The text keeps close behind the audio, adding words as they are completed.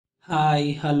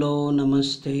Hi, hello,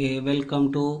 namaste.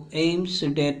 Welcome to AIMS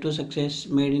Dare to Success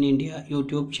Made in India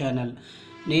YouTube channel.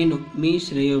 Nenu me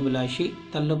Sreyobhilashi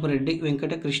తల్లపురెడ్డి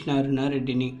Venkata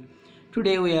కృష్ణారుణారెడ్డిని.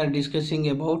 Today we are discussing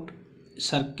about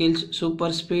circles,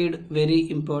 super speed, very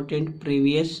important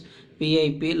previous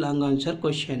VIP long answer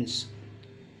questions.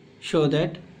 Show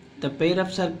that the pair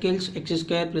of circles x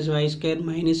square plus y square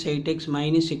minus 8x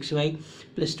minus 6y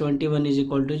plus 21 is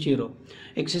equal to 0.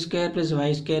 X square plus y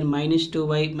square minus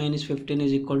 2y minus 15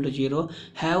 is equal to 0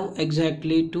 have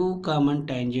exactly two common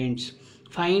tangents.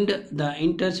 Find the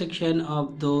intersection of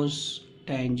those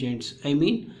tangents. I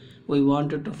mean, we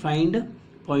wanted to find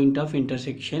point of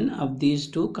intersection of these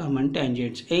two common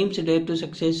tangents. AIMS Dare to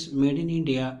Success Made in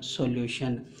India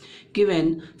solution. Given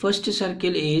first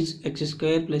circle is x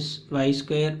square plus y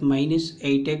square minus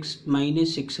 8x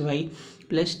minus 6y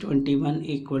plus 21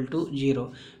 equal to 0.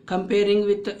 Comparing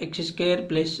with x square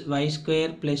plus y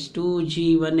square plus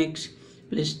 2g1x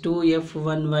plus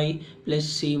 2f1y plus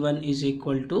c1 is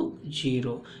equal to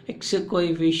 0. X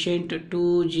coefficient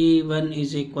 2g1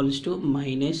 is equals to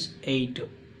minus 8.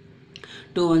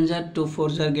 2 1s are 2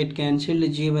 4s are get cancelled,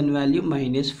 g1 value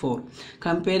minus 4.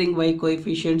 Comparing y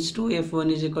coefficients, 2f1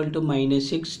 is equal to minus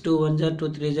 6, 2 1s are 2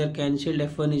 3s are cancelled,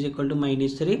 f1 is equal to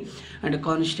minus 3 and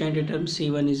constant term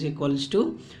c1 is equals to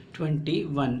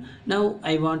 21. Now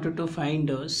I wanted to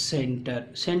find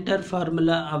center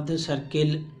formula of the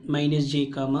circle minus g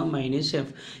comma minus f.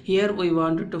 Here we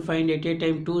wanted to find at a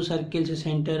time two circles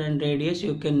center and radius.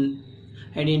 You can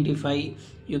identify,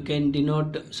 you can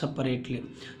denote separately.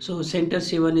 So center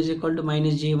c1 is equal to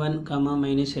minus g1 comma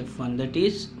minus f1, that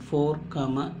is 4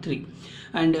 comma 3,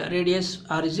 and radius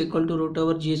r is equal to root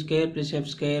over g square plus f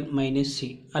square minus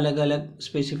c. अलग अलग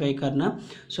specify करना.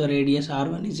 So radius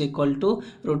r1 is equal to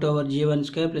root over g1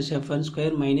 square plus f1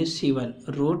 square minus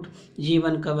c1, root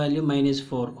g1 का value minus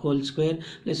 4 whole square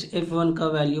plus f1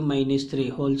 का value minus 3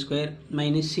 whole square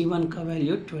minus c1 का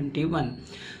value 21.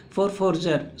 4 4s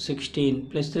are 16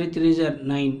 plus 3 3s are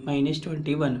 9 minus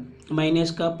 21. Minus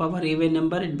का power even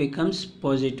number, it becomes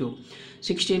positive.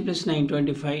 16 plus 9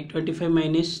 25. 25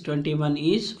 minus 21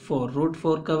 is 4. Root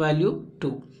 4 का value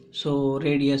 2. So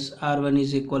radius r1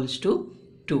 is equals to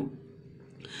 2.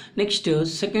 Next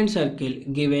second circle.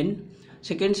 Given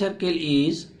second circle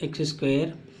is x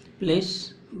square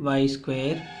plus y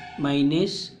square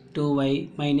minus 2y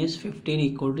minus 15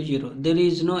 equal to 0. There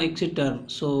is no x term,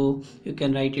 so you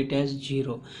can write it as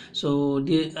 0. So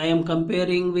I am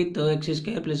comparing with x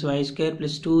square plus y square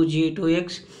plus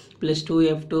 2g2x plus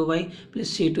 2f2y plus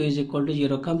c2 is equal to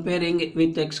 0. Comparing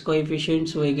with x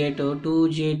coefficients, we get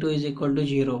 2g2 is equal to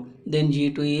 0. Then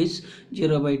g2 is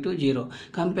 0 by 2 0.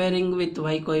 Comparing with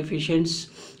y coefficients,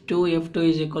 2f2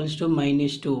 is equals to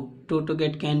minus 2. 2 to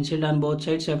get cancelled on both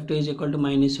sides, f2 is equal to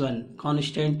minus 1.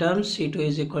 Constant terms, c2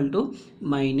 is equal to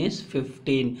minus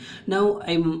 15. Now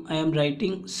I am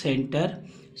writing center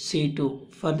c2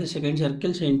 for the second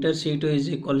circle. Center c2 is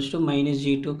equals to minus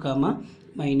g2 comma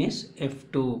minus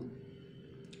f2.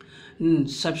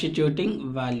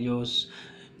 Substituting values.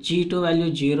 g2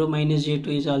 value 0 minus g2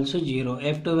 is also 0.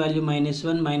 f2 value minus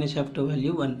 1 minus f2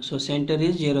 value 1. So center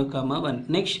is 0 comma 1.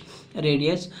 Next,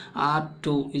 radius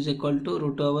r2 is equal to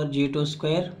root over g2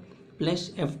 square plus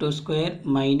f2 square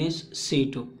minus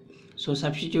c2. So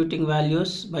substituting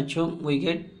values, bachcho, we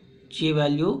get g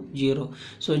value 0.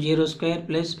 So 0 square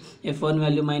plus f1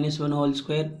 value minus 1 whole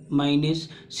square minus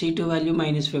c2 value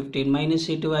minus 15 minus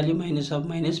c2 value minus of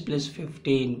minus plus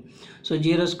 15. So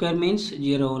 0 square means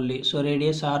 0 only. So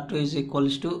radius r2 is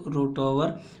equals to root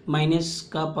over minus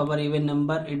ka power even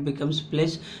number, it becomes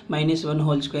plus minus 1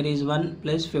 whole square is 1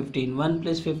 plus 15. 1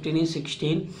 plus 15 is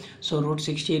 16. So root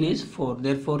 16 is 4.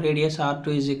 Therefore radius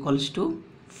r2 is equals to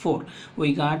 4.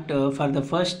 We got for the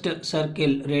first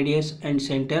circle radius and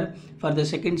center, for the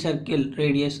second circle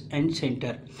radius and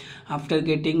center. After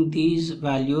getting these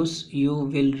values, you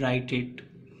will write it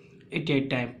at a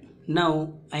time.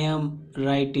 Now I am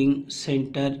writing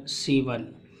center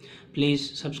c1.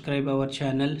 Please subscribe our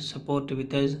channel, support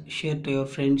with us, share to your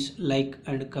friends, like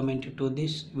and comment to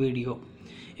this video.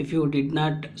 If you did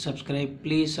not subscribe,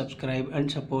 please subscribe and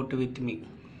support with me.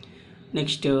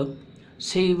 Next,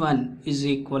 c1 is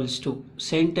equals to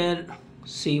center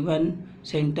c1,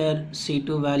 center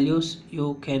c2 values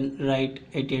you can write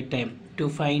at a time to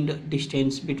find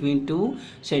distance between two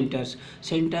centers.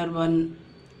 Center 1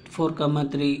 4 comma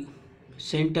 3,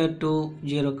 center 2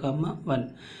 0 comma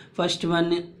 1. First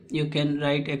one you can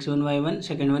write x1 y1,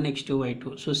 second one x2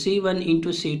 y2. So c1 into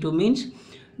c2 means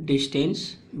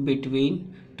distance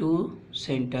between two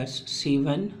centers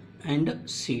c1 and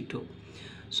c2.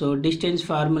 So distance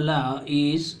formula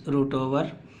is root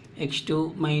over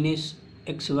x2 minus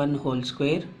x1 whole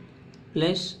square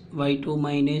plus y2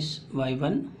 minus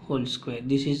y1 whole square.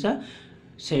 This is the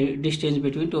distance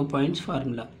between 2 points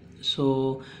formula.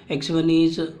 So x1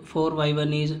 is 4,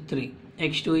 y1 is 3,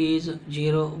 x2 is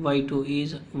 0, y2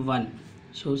 is 1.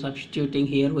 So substituting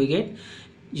here we get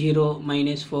 0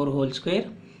 minus 4 whole square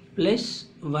plus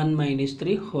 1 minus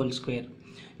 3 whole square.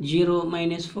 0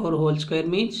 minus 4 whole square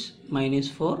means minus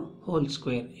 4 whole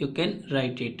square. You can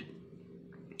write it.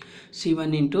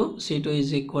 C1 into C2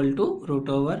 is equal to root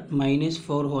over minus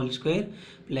 4 whole square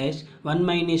plus 1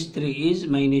 minus 3 is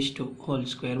minus 2 whole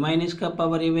square. Minus ka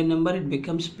power even number, it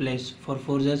becomes plus. For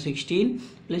 4 are 16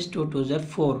 plus 2 2 are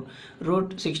 4.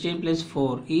 Root 16 plus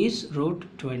 4 is root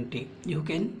 20. You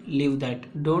can leave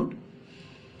that. Don't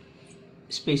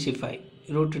specify.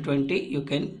 Root 20 you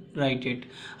can write it.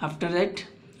 After that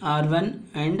R1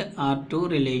 and R2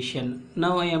 relation.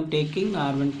 Now I am taking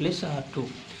R1 plus R2.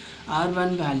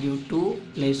 R1 value 2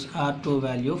 plus R2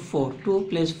 value 4. 2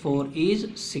 plus 4 is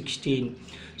 16.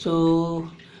 So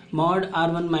mod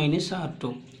R1 minus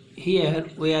R2. Here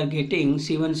we are getting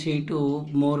C1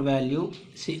 C2 more value,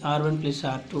 R1 plus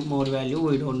R2 more value,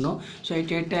 we don't know. So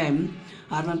at a time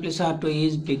R1 plus R2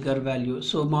 is bigger value.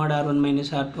 So mod R1 minus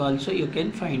R2 also you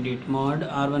can find it. Mod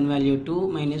R1 value 2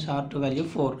 minus R2 value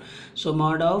 4. So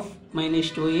mod of minus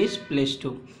 2 is plus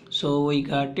 2. So we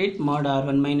got it. Mod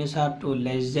R1 minus R2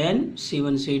 less than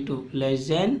C1 C2 less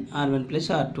than R1 plus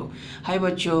R2. Hi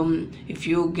bachcho, if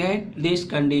you get this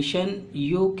condition,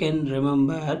 you can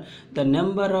remember the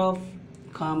number of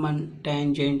common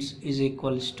tangents is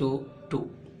equals to 2.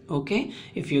 Okay,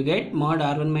 if you get mod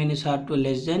R1 minus R2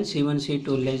 less than C1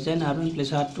 C2 less than R1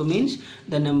 plus R2 means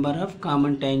the number of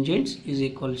common tangents is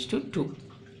equals to 2.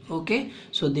 Okay,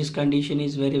 so this condition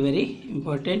is very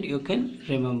important, you can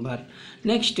remember.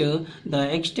 Next, the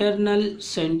external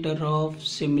center of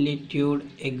similitude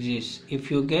exists.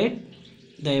 If you get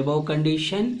the above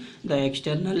condition, the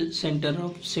external center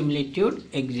of similitude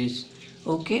exists.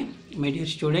 Okay, my dear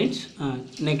students,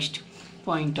 next,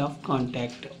 point of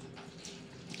contact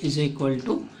is equal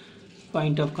to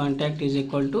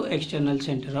external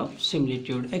center of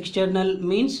similitude. External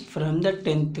means from the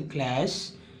 10th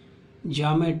class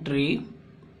geometry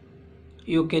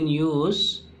you can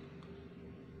use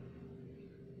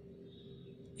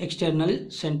external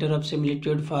center of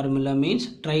similitude formula means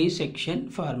trisection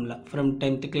formula. From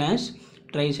 10th class,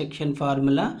 trisection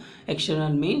formula,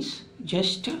 external means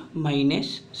just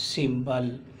minus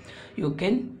symbol. You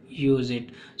can use it.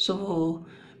 So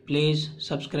please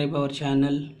subscribe our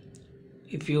channel.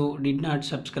 If you did not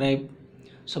subscribe,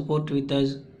 support with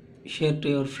us, share to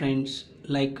your friends,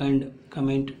 like and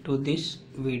comment to this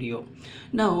video.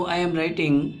 Now I am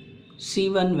writing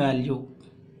C1 value,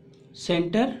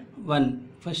 center 1.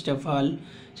 First of all,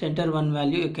 center 1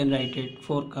 value you can write it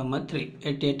 4, 3.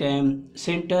 At a time,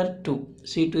 center 2,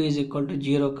 C2 is equal to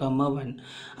 0, 1.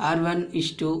 R1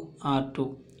 is to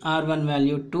R2. R1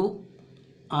 value 2,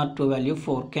 R2 value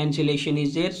 4. Cancellation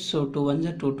is there, so 2 1s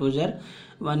are 2 2s are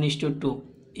 1 is to 2.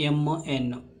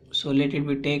 MN. So let it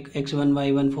be take x1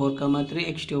 y1 4, 3,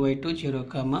 x2 y2 0,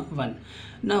 1.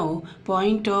 Now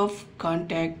point of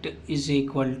contact is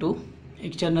equal to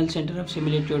external center of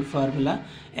similitude formula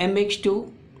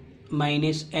mx2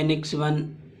 minus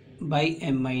nx1 by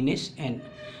m minus n,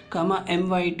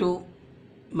 my2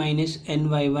 minus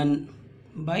ny1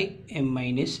 by m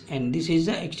minus n. This is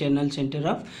the external center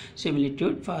of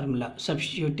similitude formula.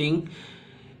 Substituting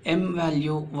m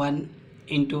value 1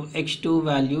 into x2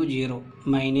 value 0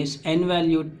 minus n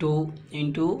value 2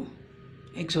 into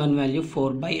x1 value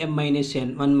 4 by m minus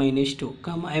n 1 minus 2,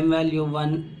 m value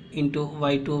 1 into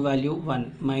y2 value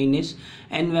 1 minus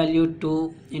n value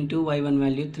 2 into y1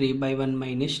 value 3 by 1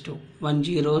 minus 2. 1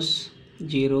 zeros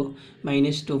 0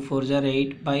 minus 2 4s are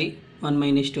 8 by 1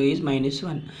 minus 2 is minus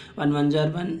 1. 1 1s are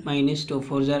 1 minus 2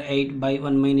 4s are 8 by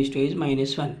 1 minus 2 is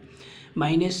minus 1.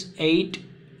 Minus 8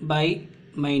 by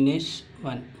minus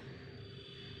 1.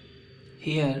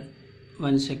 Here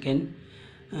 1 second,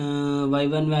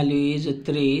 y1 value is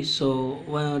 3, so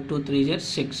 1 2 3 is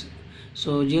 6.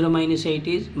 So 0 minus 8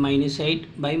 is minus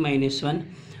 8 by minus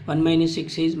 1. 1 minus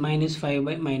 6 is minus 5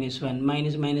 by minus 1.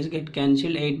 Minus minus get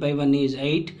cancelled. 8 by 1 is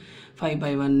 8. 5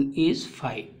 by 1 is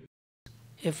 5.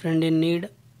 A friend in need,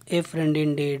 a friend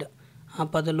indeed.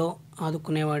 ఆపదలో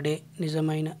ఆదుకునేవాడే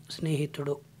నిజమైన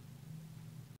స్నేహితుడు.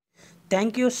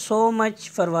 Thank you so much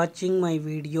for watching my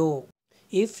video.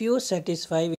 If you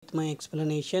satisfied with my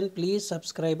explanation, please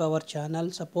subscribe our channel,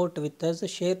 support with us,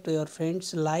 share to your friends,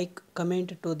 like, comment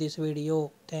to this video.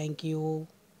 Thank you.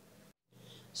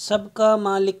 सबका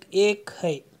मालिक एक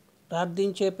है.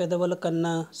 ప్రార్థించే పెదవుల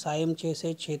కన్నా సాయం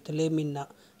చేసే చేతులే మిన్న.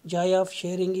 Joy of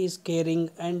sharing is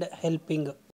caring and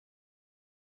helping.